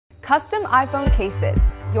Custom iPhone cases.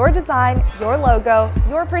 Your design, your logo,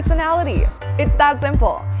 your personality. It's that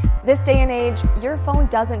simple. This day and age, your phone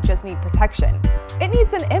doesn't just need protection. It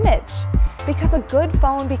needs an image. Because a good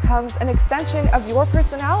phone becomes an extension of your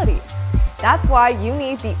personality. That's why you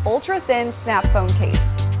need the ultra-thin snap phone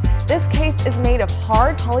case. This case is made of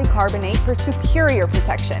hard polycarbonate for superior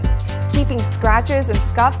protection, keeping scratches and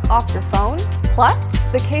scuffs off your phone. Plus,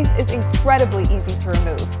 the case is incredibly easy to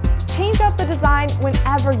remove. Change up the design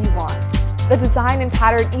whenever you want. The design and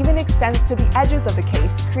pattern even extends to the edges of the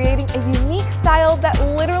case, creating a unique style that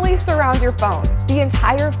literally surrounds your phone. The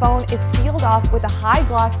entire phone is sealed off with a high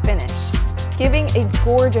gloss finish, giving a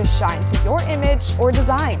gorgeous shine to your image or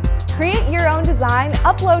design. Create your own design,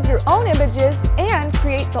 upload your own images, and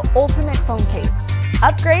create the ultimate phone case.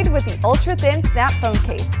 Upgrade with the ultra-thin snap phone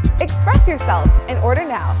case. Express yourself and order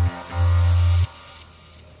now.